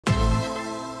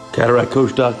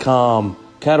CataractCoach.com.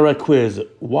 Cataract Quiz.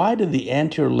 Why did the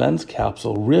anterior lens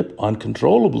capsule rip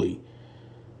uncontrollably?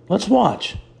 Let's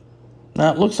watch.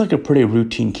 Now, it looks like a pretty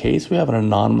routine case. We have an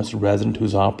anonymous resident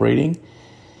who's operating,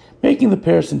 making the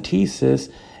paracentesis.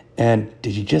 And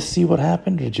did you just see what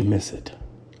happened, or did you miss it?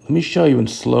 Let me show you in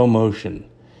slow motion.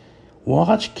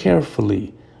 Watch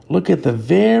carefully. Look at the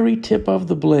very tip of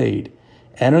the blade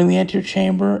entering the anterior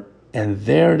chamber, and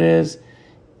there it is,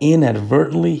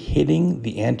 inadvertently hitting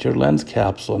the anterior lens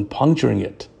capsule and puncturing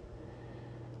it.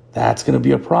 That's going to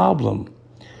be a problem.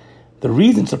 The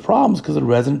reason it's a problem is because the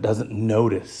resident doesn't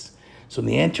notice. So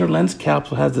the anterior lens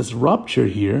capsule has this rupture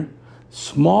here,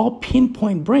 small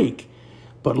pinpoint break,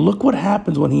 but look what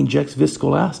happens when he injects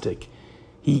viscoelastic.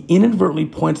 He inadvertently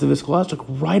points the viscoelastic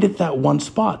right at that one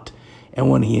spot,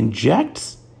 and when he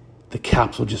injects, the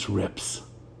capsule just rips.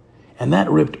 And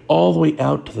that ripped all the way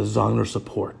out to the zonular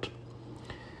support.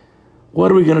 What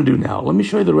are we going to do now? Let me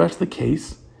show you the rest of the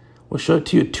case. We'll show it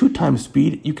to you at 2x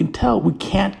speed. You can tell we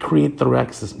can't create the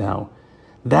rhexis now.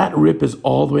 That rip is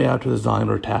all the way out to the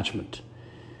zonular attachment.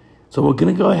 So we're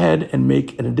going to go ahead and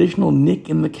make an additional nick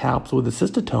in the capsule with a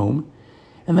cystotome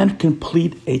and then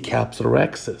complete a capsular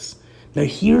rhexis. Now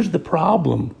here's the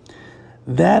problem.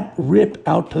 That rip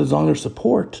out to the zonular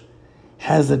support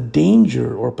has a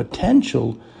danger or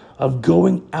potential of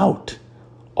going out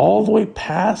all the way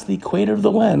past the equator of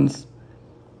the lens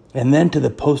and then to the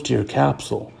posterior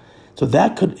capsule. So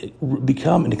that could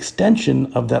become an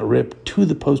extension of that rip to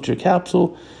the posterior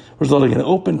capsule, resulting in an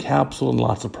open capsule and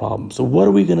lots of problems. So what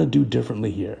are we going to do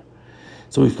differently here?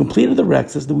 So we've completed the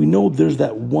rhexis. We know there's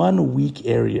that one weak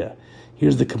area.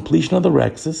 Here's the completion of the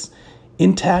rhexis,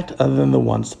 intact other than the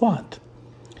one spot.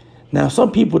 Now,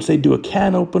 some people would say do a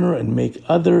can opener and make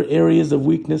other areas of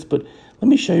weakness, but let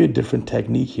me show you a different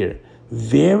technique here.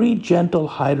 Very gentle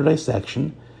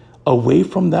hydrodissection away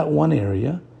from that one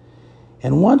area.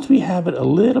 And once we have it a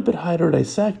little bit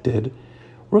hydrodissected,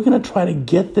 we're going to try to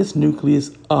get this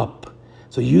nucleus up.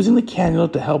 So using the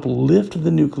cannula to help lift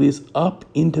the nucleus up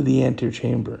into the anterior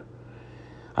chamber.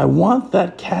 I want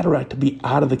that cataract to be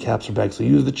out of the capsular bag. So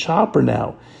use the chopper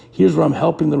now. Here's where I'm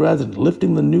helping the resident,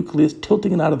 lifting the nucleus,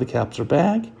 tilting it out of the capsular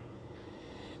bag.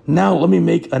 Now let me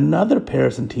make another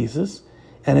paracentesis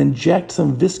and inject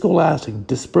some viscoelastic,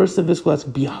 disperse the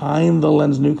viscoelastic behind the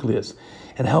lens nucleus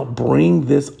and help bring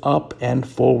this up and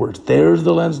forward. There's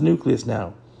the lens nucleus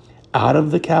now, out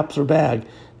of the capsular bag.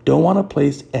 Don't want to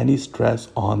place any stress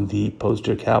on the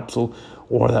posterior capsule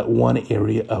or that one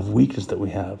area of weakness that we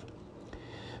have.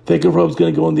 Phaco probe is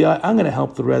going to go in the eye. I'm going to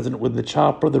help the resident with the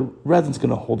chopper. The resident's going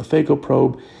to hold the phaco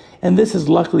probe. And this is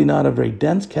luckily not a very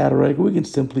dense cataract. We can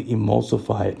simply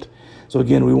emulsify it. So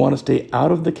again, we want to stay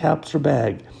out of the capsular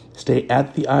bag. Stay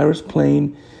at the iris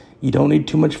plane. You don't need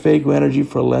too much phaco energy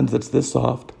for a lens that's this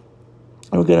soft.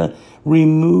 And we're going to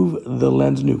remove the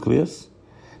lens nucleus.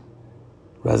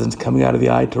 Resident's coming out of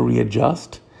the eye to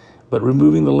readjust, but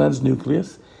removing the lens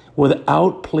nucleus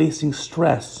without placing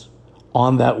stress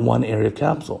on that one area of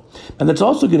capsule. And that's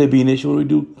also going to be an issue when we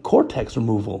do cortex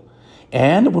removal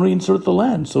and when we insert the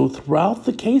lens. So throughout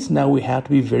the case now, we have to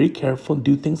be very careful and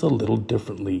do things a little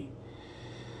differently.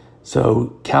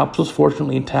 So capsule's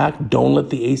fortunately intact. Don't let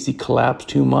the AC collapse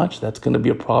too much. That's going to be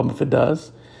a problem if it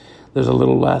does. There's a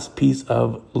little last piece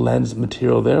of lens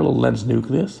material there, a little lens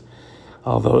nucleus.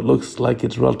 Although it looks like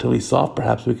it's relatively soft,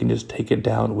 perhaps we can just take it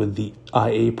down with the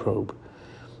IA probe.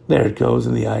 There it goes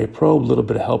in the IA probe, a little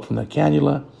bit of help from the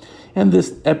cannula. And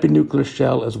this epinuclear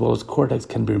shell as well as cortex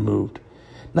can be removed.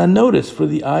 Now notice for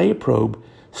the IA probe,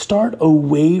 start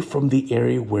away from the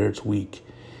area where it's weak.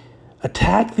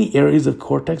 Attack the areas of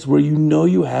cortex where you know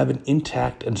you have an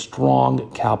intact and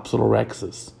strong capsular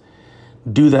rhexis.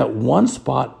 Do that one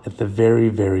spot at the very,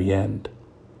 very end.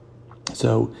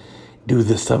 So do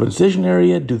the subincision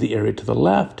area, do the area to the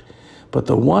left, but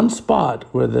the one spot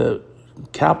where the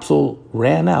capsule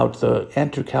ran out, the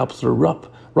anterocapsular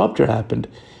rupture happened,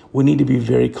 we need to be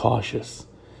very cautious.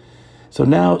 So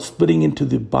now splitting into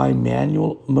the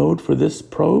bimanual mode for this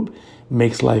probe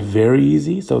makes life very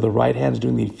easy. So the right hand is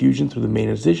doing the infusion through the main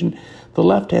incision, the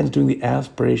left hand is doing the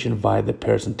aspiration via the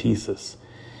paracentesis.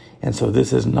 And so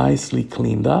this is nicely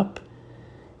cleaned up.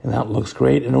 And that looks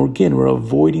great. And again, we're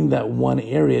avoiding that one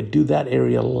area. Do that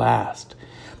area last.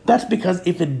 That's because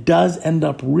if it does end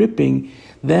up ripping,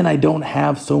 then I don't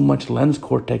have so much lens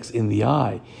cortex in the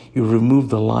eye. You remove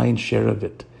the lion's share of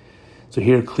it. So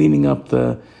here, cleaning up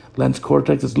the lens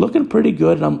cortex is looking pretty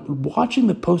good. And I'm watching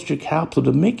the posterior capsule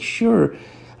to make sure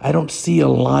I don't see a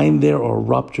line there or a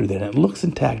rupture there. And it looks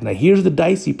intact. Now, here's the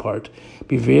dicey part.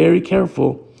 Be very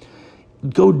careful.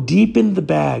 Go deep in the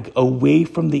bag, away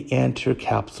from the anterior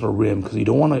capsular rim, because you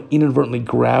don't want to inadvertently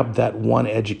grab that one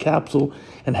edge of capsule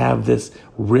and have this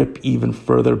rip even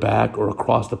further back or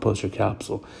across the posterior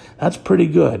capsule. That's pretty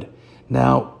good.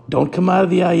 Now, don't come out of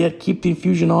the eye yet. Keep the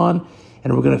infusion on,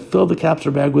 and we're going to fill the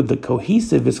capsular bag with the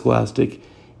cohesive viscoelastic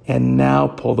and now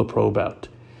pull the probe out.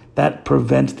 That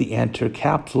prevents the anterior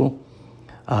capsule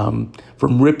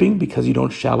from ripping because you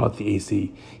don't shallow out the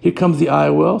AC. Here comes the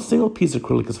IOL. Single piece of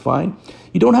acrylic is fine.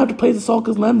 You don't have to place a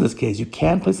sulcus lens in this case. You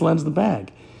can place a lens in the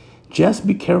bag. Just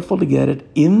be careful to get it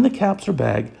in the capsular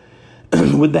bag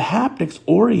with the haptics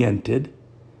oriented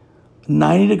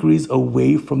 90 degrees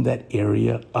away from that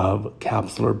area of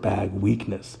capsular bag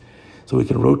weakness. So we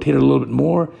can rotate it a little bit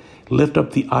more, lift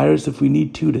up the iris if we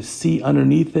need to see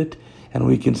underneath it, and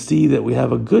we can see that we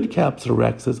have a good capsular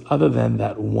rhexis other than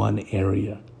that one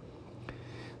area.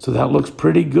 So that looks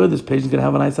pretty good. This patient's going to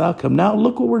have a nice outcome. Now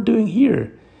look what we're doing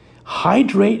here.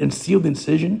 Hydrate and seal the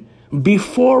incision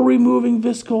before removing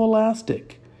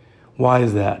viscoelastic. Why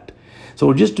is that? So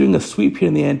we're just doing a sweep here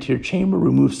in the anterior chamber,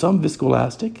 remove some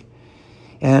viscoelastic,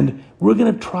 and we're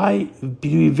going to try to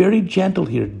be very gentle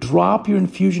here. Drop your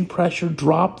infusion pressure,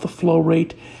 drop the flow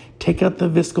rate, take out the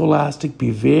viscoelastic,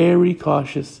 be very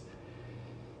cautious.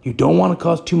 You don't want to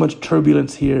cause too much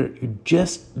turbulence here. You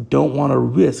just don't want to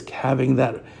risk having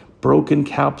that broken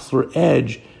capsular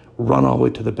edge run all the way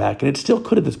to the back. And it still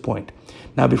could at this point.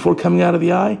 Now, before coming out of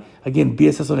the eye, again,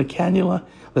 BSS on a cannula.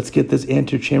 Let's get this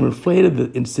anterior chamber inflated,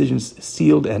 the incisions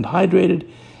sealed and hydrated.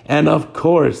 And of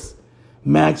course,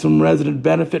 maximum resident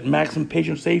benefit, maximum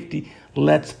patient safety.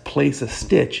 Let's place a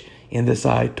stitch in this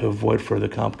eye to avoid further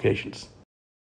complications.